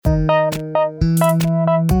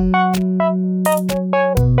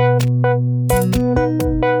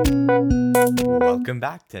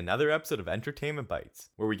back to another episode of Entertainment Bites,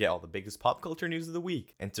 where we get all the biggest pop culture news of the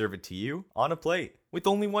week and serve it to you on a plate with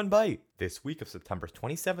only one bite. This week of September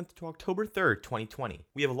 27th to October 3rd, 2020,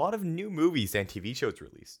 we have a lot of new movies and TV shows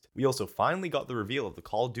released. We also finally got the reveal of the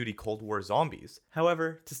Call of Duty Cold War Zombies.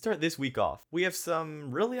 However, to start this week off, we have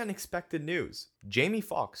some really unexpected news. Jamie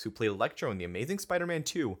Foxx, who played Electro in The Amazing Spider-Man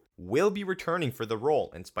 2, will be returning for the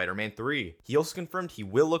role in Spider-Man 3. He also confirmed he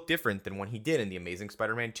will look different than when he did in The Amazing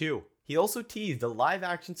Spider-Man 2. He also teased a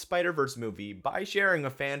live-action Spider-Verse movie by sharing a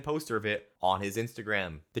fan poster of it on his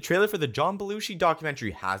Instagram. The trailer for the John Belushi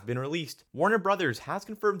documentary has been released. Warner Brothers has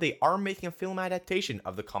confirmed they are making a film adaptation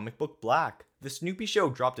of the comic book Black. The Snoopy Show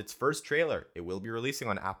dropped its first trailer. It will be releasing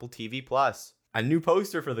on Apple TV+. A new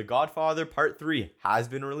poster for The Godfather Part 3 has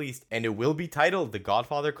been released, and it will be titled The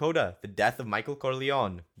Godfather Coda: The Death of Michael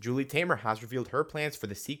Corleone. Julie Taymor has revealed her plans for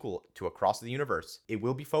the sequel to Across the Universe. It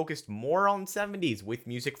will be focused more on 70s with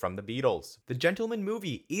music from the Beatles. The Gentleman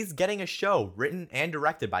movie is getting a show written and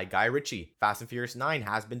directed by Guy Ritchie. Fast and Furious 9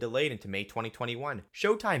 has been delayed into May 2021.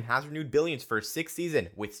 Showtime has renewed Billions for a 6th season,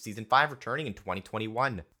 with season 5 returning in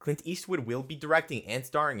 2021. Clint Eastwood will be directing and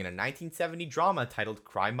starring in a 1970 drama titled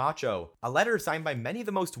Cry Macho. A letter signed by many of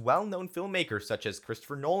the most well-known filmmakers such as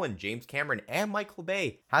Christopher Nolan, James Cameron, and Michael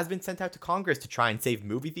Bay has been sent out to Congress to try and save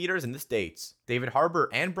movie theaters in the States. David Harbour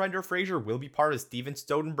and Brendan Fraser will be part of Steven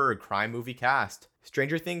Soderbergh crime movie cast.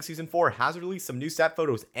 Stranger Things Season 4 has released some new set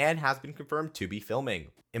photos and has been confirmed to be filming.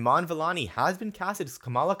 Iman Vellani has been casted as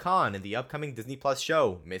Kamala Khan in the upcoming Disney Plus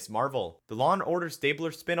show, Ms. Marvel. The Law & Order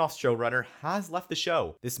Stabler spin-off showrunner has left the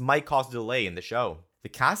show. This might cause a delay in the show. The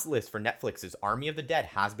cast list for Netflix's Army of the Dead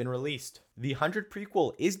has been released. The 100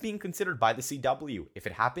 prequel is being considered by the CW. If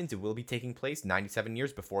it happens, it will be taking place 97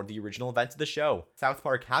 years before the original events of the show. South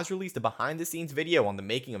Park has released a behind-the-scenes video on the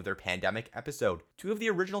making of their pandemic episode. 2 of the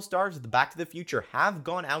original stars of the Back to the Future have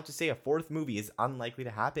gone out to say a 4th movie is unlikely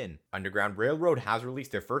to happen. Underground Railroad has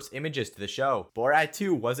released their first images to the show. Borat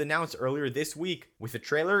 2 was announced earlier this week with a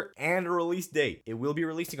trailer and a release date. It will be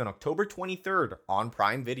releasing on October 23rd on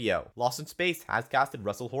Prime Video. Lost in Space has casted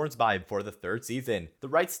Russell Hornsby for the 3rd season. The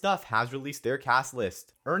Right Stuff has released their cast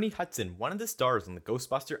list. Ernie Hudson, one of the stars in the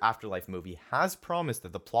Ghostbuster Afterlife movie, has promised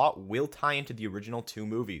that the plot will tie into the original 2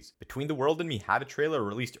 movies. Between the World and Me had a trailer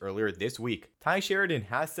released earlier this week. Ty Sheridan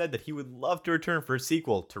has said that he would love to return for a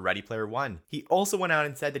sequel to Ready Player One. He also went out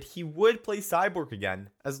and said that he would play Cyborg again,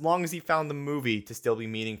 as long as he found the movie to still be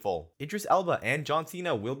meaningful. Idris Elba and John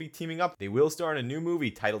Cena will be teaming up. They will star in a new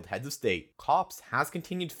movie titled Heads of State. Cops has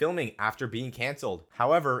continued filming after being cancelled.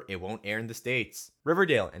 However, it won't air in the States.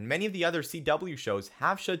 Riverdale and many of the other CW shows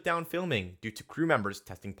have shut down filming due to crew members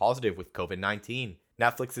testing positive with COVID-19.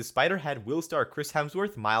 Netflix's Spiderhead will star Chris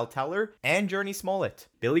Hemsworth, Miles Teller, and Journey Smollett.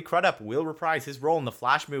 Billy Crudup will reprise his role in the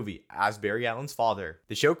Flash movie as Barry Allen's father.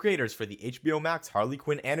 The show creators for the HBO Max Harley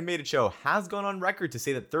Quinn animated show has gone on record to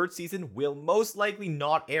say that 3rd season will most likely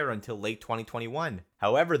not air until late 2021.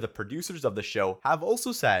 However, the producers of the show have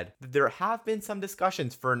also said that there have been some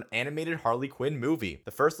discussions for an animated Harley Quinn movie.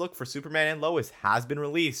 The first look for Superman and Lois has been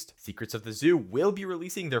released. Secrets of the Zoo will be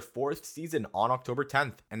releasing their 4th season on October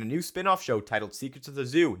 10th, and a new spin-off show titled Secrets of the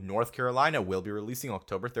Zoo North Carolina will be releasing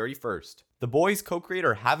October 31st. The Boys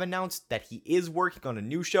co-creator have announced that he is working on a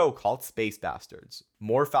new show called Space Bastards.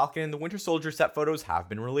 More Falcon and the Winter Soldier set photos have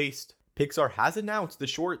been released. Pixar has announced the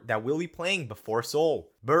short that will be playing before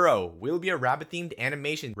Soul. Burrow will be a rabbit-themed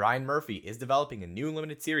animation. Ryan Murphy is developing a new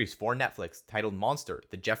limited series for Netflix titled Monster: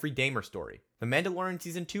 The Jeffrey Dahmer Story. The Mandalorian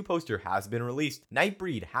Season 2 poster has been released.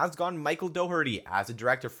 Nightbreed has gone Michael Dougherty as a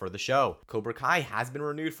director for the show. Cobra Kai has been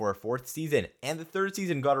renewed for a 4th season, and the 3rd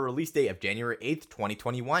season got a release date of January 8th,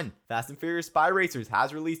 2021. Fast and Furious Spy Racers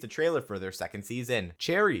has released a trailer for their 2nd season.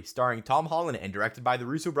 Cherry, starring Tom Holland and directed by the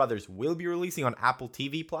Russo brothers, will be releasing on Apple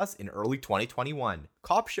TV Plus in early 2021.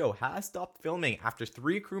 Cop Show has stopped filming after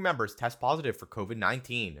 3 crew members test positive for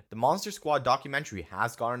COVID-19. The Monster Squad documentary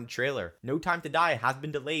has gotten a trailer. No Time to Die has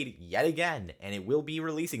been delayed yet again, and it will be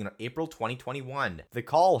releasing in April 2021. The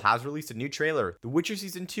Call has released a new trailer. The Witcher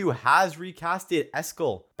Season 2 has recasted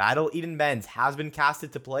Eskel. Battle Eden Benz has been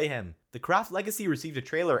casted to play him. The Craft Legacy received a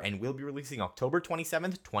trailer and will be releasing October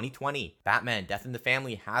 27th, 2020. Batman: Death in the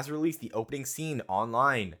Family has released the opening scene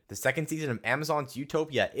online. The 2nd season of Amazon's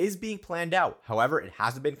Utopia is being planned out. However, it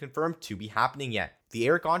hasn't been confirmed to be happening yet. The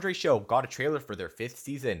Eric Andre Show got a trailer for their 5th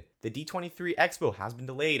season. The D23 Expo has been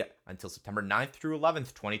delayed until September 9th through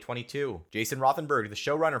 11th, 2022. Jason Rothenberg, the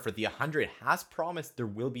showrunner for The 100, has promised there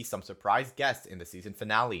will be some surprise guests in the season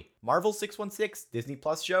finale. Marvel 616 Disney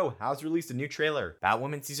Plus show has released a new trailer.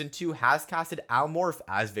 Batwoman Season 2 has casted Al Morph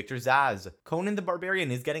as Victor Zsasz. Conan the Barbarian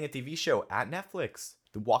is getting a TV show at Netflix.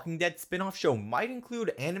 The Walking Dead spin-off show might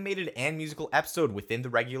include animated and musical episode within the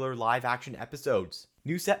regular live-action episodes.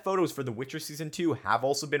 New set photos for The Witcher Season 2 have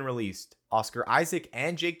also been released. Oscar Isaac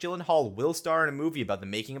and Jake Gyllenhaal will star in a movie about the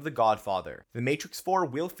making of The Godfather. The Matrix 4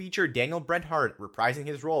 will feature Daniel Brenthardt reprising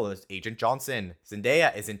his role as Agent Johnson.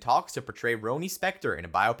 Zendaya is in talks to portray Roni Spector in a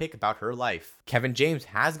biopic about her life. Kevin James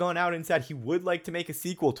has gone out and said he would like to make a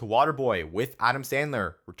sequel to Waterboy with Adam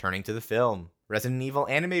Sandler returning to the film. Resident Evil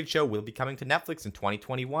animated show will be coming to Netflix in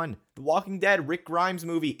 2021. The Walking Dead Rick Grimes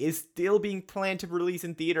movie is still being planned to release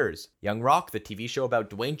in theaters. Young Rock, the TV show about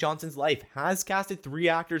Dwayne Johnson's life, has casted 3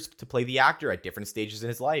 actors to play the actor at different stages in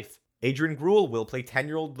his life. Adrian Gruel will play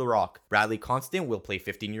 10-year-old The Rock, Bradley Constant will play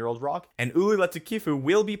 15-year-old Rock, and Uli Latukifu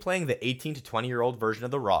will be playing the 18 to 20-year-old version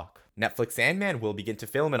of The Rock. Netflix Sandman will begin to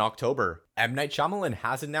film in October. M. Night Shyamalan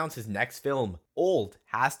has announced his next film, Old,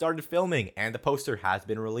 has started filming and the poster has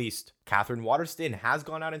been released. Catherine Waterston has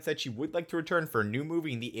gone out and said she would like to return for a new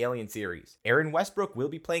movie in the Alien series. Erin Westbrook will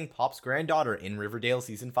be playing Pop's granddaughter in Riverdale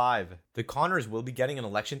Season 5. The Connors will be getting an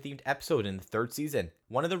election-themed episode in the 3rd season.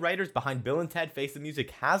 One of the writers behind Bill and Ted Face the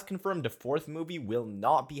Music has confirmed a 4th movie will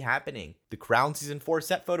not be happening. The Crown Season 4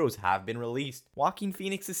 set photos have been released. Joaquin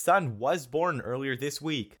Phoenix's son was born earlier this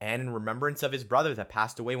week, and in remembrance of his brother that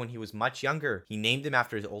passed away when he was much younger, he named him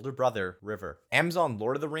after his older brother, River. Amazon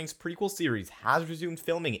Lord of the Rings prequel series has resumed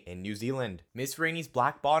filming in New Zealand. Miss Rainey's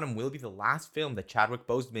Black Bottom will be the last film that Chadwick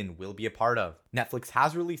Boseman will be a part of. Netflix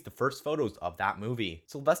has released the first photos of that movie.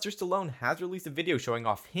 Sylvester Stallone has released a video showing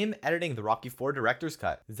off him editing the Rocky IV director's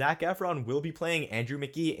cut. Zac Efron will be playing Andrew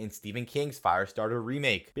McGee in Stephen King's Firestarter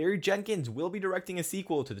remake. Barry Jenkins will be directing a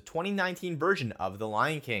sequel to the 2019 version of The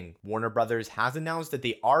Lion King. Warner Brothers has announced that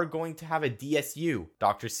they are going to have a DSU,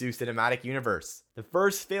 Dr. Seuss Cinematic Universe. The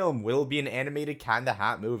first film will be an animated Cat in the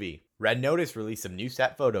Hat movie. Red Notice released some new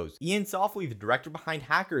set photos. Ian Softly, the director behind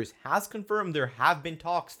Hackers, has confirmed there have been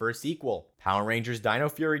talks for a sequel. Power Rangers Dino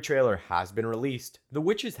Fury trailer has been released. The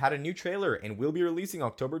Witches had a new trailer and will be releasing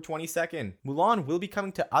October 22nd. Mulan will be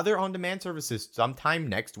coming to other on-demand services sometime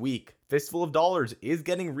next week. Fistful of Dollars is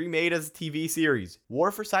getting remade as a TV series.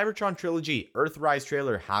 War for Cybertron Trilogy Earthrise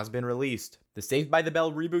trailer has been released. The Saved by the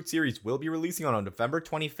Bell reboot series will be releasing on November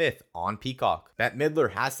 25th on Peacock. Bette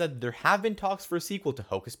Midler has said there have been talks for a sequel to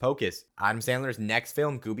Hocus Pocus. Adam Sandler's next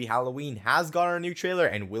film, Gooby Halloween, has gotten a new trailer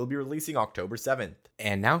and will be releasing October 7th.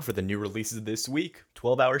 And now for the new releases this week.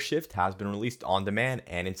 12-Hour Shift has been released on demand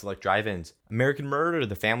and in select drive-ins. American Murder,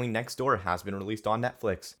 The Family Next Door has been released on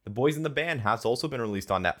Netflix. The Boys in the Band has also been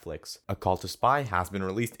released on Netflix. A Call to Spy has been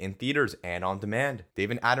released in theaters and on demand.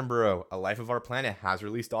 David Attenborough, A Life of Our Planet has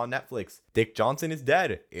released on Netflix. Dick Johnson is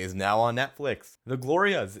Dead is now on Netflix. The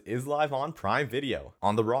Glorias is live on Prime Video.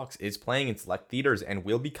 On the Rocks is playing in select theaters and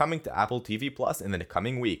will be coming to Apple TV Plus in the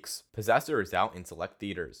coming weeks. Possessor is out in select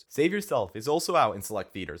theaters. Save Yourself is also out in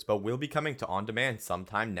select theaters but will be coming to on demand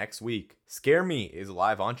sometime next week. Scare Me is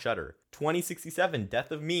live on Shudder. 2067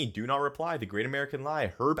 Death of Me, Do Not Reply, The Great American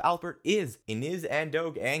Lie, Herb Alpert Is, Inez and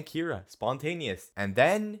Doug and Kira, Spontaneous, and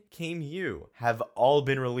Then Came You have all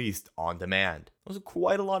been released on demand. Those are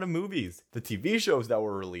quite a lot of movies. The TV shows that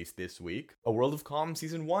were released this week: A World of Calm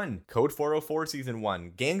Season 1, Code 404 Season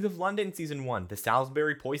 1, Gangs of London Season 1, The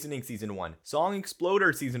Salisbury Poisoning Season 1, Song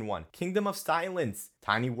Exploder Season 1, Kingdom of Silence,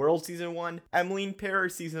 Tiny World Season 1, Emily in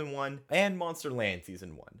Paris Season 1, and Monsterland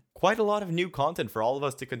Season 1. Quite a lot of new content for all of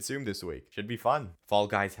us to consume this week. Should be fun. Fall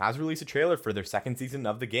Guys has released a trailer for their second season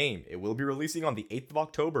of the game. It will be releasing on the 8th of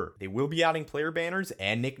October. They will be adding player banners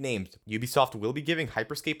and nicknames. Ubisoft will be giving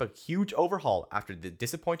Hyperscape a huge overhaul after the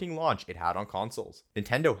disappointing launch it had on consoles.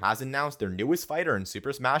 Nintendo has announced their newest fighter in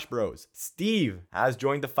Super Smash Bros. Steve has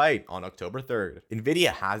joined the fight on October 3rd.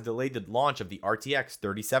 Nvidia has delayed the launch of the RTX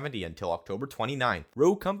 3070 until October 29th.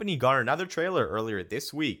 Rogue Company got another trailer earlier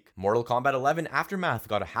this week. Mortal Kombat 11 Aftermath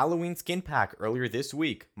got a Halloween skin pack earlier this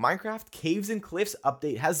week. Minecraft Caves and Cliffs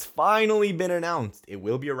update has finally been announced. It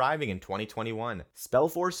will be arriving in 2021.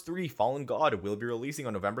 Spellforce 3 Fallen God will be releasing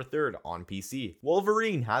on November 3rd on PC.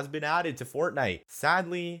 Wolverine has been added to Fortnite.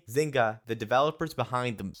 Sadly, Zynga, the developers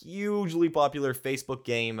behind the hugely popular Facebook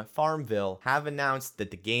game Farmville, have announced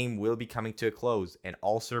that the game will be coming to a close and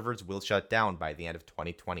all servers will shut down by the end of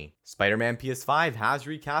 2020. Spider-Man PS5 has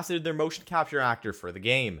recasted their motion capture actor for the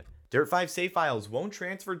game. Dirt 5 save files won't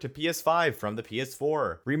transfer to PS5 from the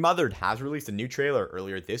PS4. Remothered has released a new trailer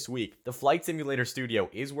earlier this week. The Flight Simulator studio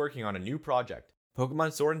is working on a new project.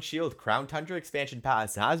 Pokemon Sword and Shield Crown Tundra Expansion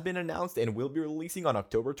Pass has been announced and will be releasing on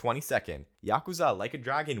October 22nd. Yakuza Like a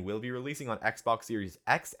Dragon will be releasing on Xbox Series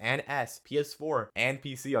X and S, PS4, and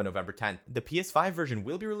PC on November 10th. The PS5 version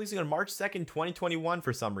will be releasing on March 2nd, 2021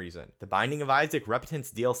 for some reason. The Binding of Isaac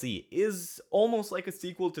Repentance DLC is almost like a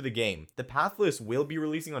sequel to the game. The Pathless will be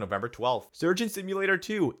releasing on November 12th. Surgeon Simulator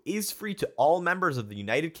 2 is free to all members of the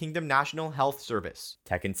United Kingdom National Health Service.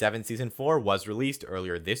 Tekken 7 Season 4 was released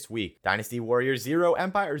earlier this week. Dynasty Warriors Zero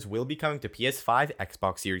Empires will be coming to PS5,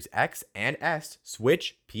 Xbox Series X and S,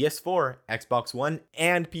 Switch, PS4, Xbox One,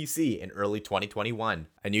 and PC in early 2021.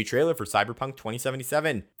 A new trailer for Cyberpunk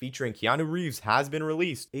 2077 featuring Keanu Reeves has been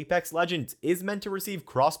released. Apex Legends is meant to receive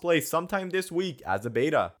crossplay sometime this week as a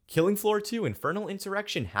beta. Killing Floor 2 Infernal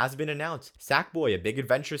Insurrection has been announced. Sackboy: A Big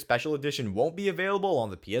Adventure Special Edition won't be available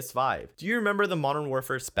on the PS5. Do you remember the Modern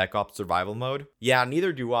Warfare Spec Ops Survival Mode? Yeah,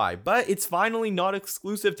 neither do I, but it's finally not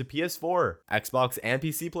exclusive to PS4. Xbox and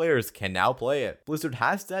PC players can now play it. Blizzard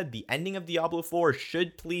has said the ending of Diablo 4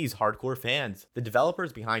 should please hardcore fans. The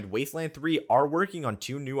developers behind Wasteland 3 are working on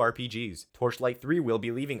 2 new RPGs. Torchlight 3 will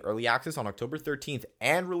be leaving early access on October 13th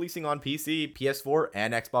and releasing on PC, PS4,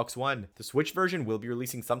 and Xbox One. The Switch version will be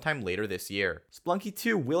releasing sometime later this year. Splunky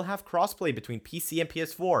 2 will have crossplay between PC and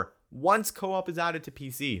PS4 once co-op is added to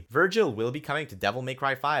PC. Virgil will be coming to Devil May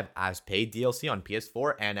Cry 5 as paid DLC on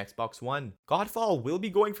PS4 and Xbox One. Godfall will be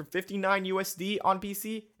going for $59 USD on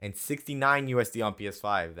PC and $69 USD on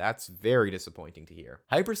PS5. That's very disappointing to hear.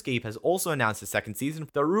 Hyperscape has also announced a second season.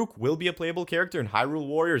 Daruk will be a playable character in Hyrule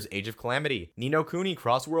Warriors Age of Calamity. Ni no Kuni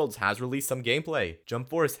Cross Worlds has released some gameplay. Jump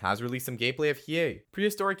Force has released some gameplay of Hiei.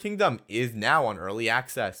 Prehistoric Kingdom is now on early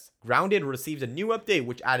access. Grounded received a new update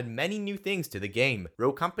which added many new things to the game.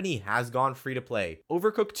 Rogue Company has gone free to play.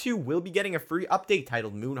 Overcooked 2 will be getting a free update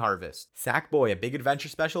titled Moon Harvest. Sackboy: A Big Adventure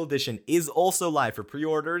Special Edition is also live for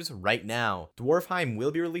pre-orders right now. Dwarfheim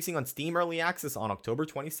will be releasing on Steam Early Access on October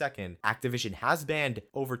 22nd. Activision has banned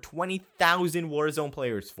over 20,000 Warzone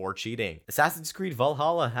players for cheating. Assassin's Creed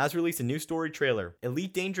Valhalla has released a new story trailer.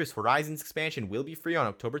 Elite Dangerous Horizons expansion will be free on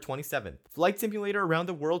October 27th. Flight Simulator Around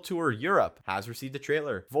the World Tour Europe has received a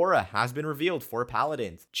trailer. Vora has been revealed for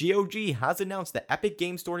Paladins. GOG has announced that Epic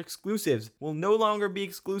Game Store exclusives will no longer be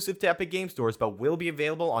exclusive to Epic Game Stores but will be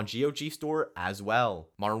available on GOG Store as well.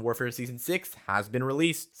 Modern Warfare Season 6 has been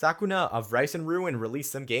released. Sakuna of Rise and Ruin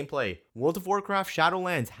released some gameplay. World of Warcraft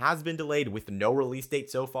Shadowlands has been delayed with no release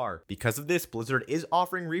date so far. Because of this, Blizzard is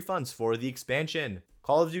offering refunds for the expansion.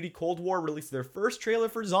 Call of Duty Cold War released their first trailer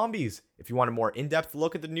for Zombies. If you want a more in-depth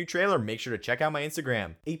look at the new trailer, make sure to check out my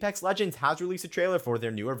Instagram. Apex Legends has released a trailer for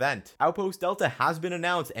their new event. Outpost Delta has been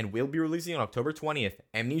announced and will be releasing on October 20th.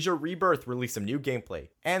 Amnesia Rebirth released some new gameplay.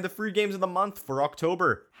 And the free games of the month for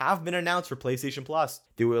October have been announced for PlayStation Plus.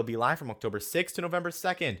 They will be live from October 6th to November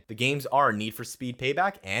 2nd. The games are Need for Speed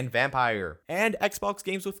Payback and Vampire. And Xbox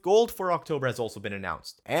Games with Gold for October has also been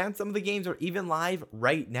announced. And some of the games are even live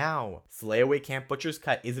right now. Slayaway Camp Butcher's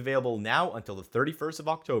Cut is available now until the 31st of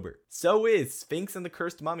October. So is Sphinx and the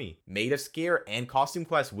Cursed Mummy. Made of Scare and Costume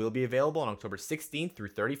Quest will be available on October 16th through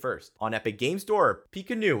 31st. On Epic Game Store,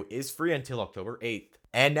 Pikachu is free until October 8th.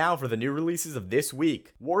 And now for the new releases of this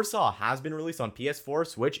week. Warsaw has been released on PS4,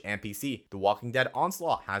 Switch, and PC. The Walking Dead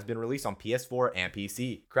Onslaught has been released on PS4 and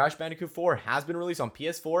PC. Crash Bandicoot 4 has been released on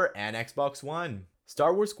PS4 and Xbox One.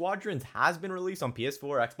 Star Wars Squadrons has been released on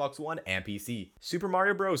PS4, Xbox One, and PC. Super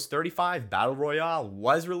Mario Bros. 35 Battle Royale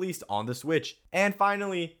was released on the Switch. And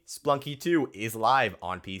finally, Splunky 2 is live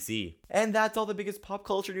on PC. And that's all the biggest pop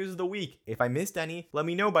culture news of the week. If I missed any, let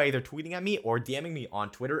me know by either tweeting at me or DMing me on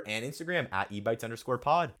Twitter and Instagram at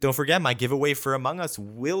ebytes_pod. Don't forget, my giveaway for Among Us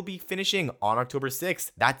will be finishing on October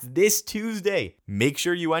 6th. That's this Tuesday. Make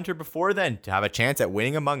sure you enter before then to have a chance at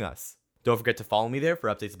winning Among Us. Don't forget to follow me there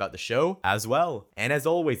for updates about the show as well. And as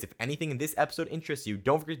always, if anything in this episode interests you,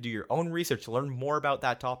 don't forget to do your own research to learn more about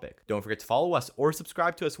that topic. Don't forget to follow us or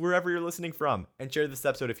subscribe to us wherever you're listening from, and share this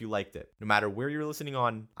episode if you liked it. No matter where you're listening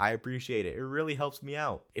on, I appreciate it. It really helps me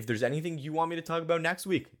out. If there's anything you want me to talk about next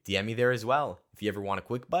week, DM me there as well. If you ever want a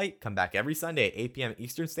quick bite, come back every Sunday at 8 p.m.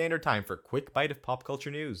 Eastern Standard Time for a quick bite of pop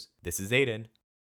culture news. This is Aiden.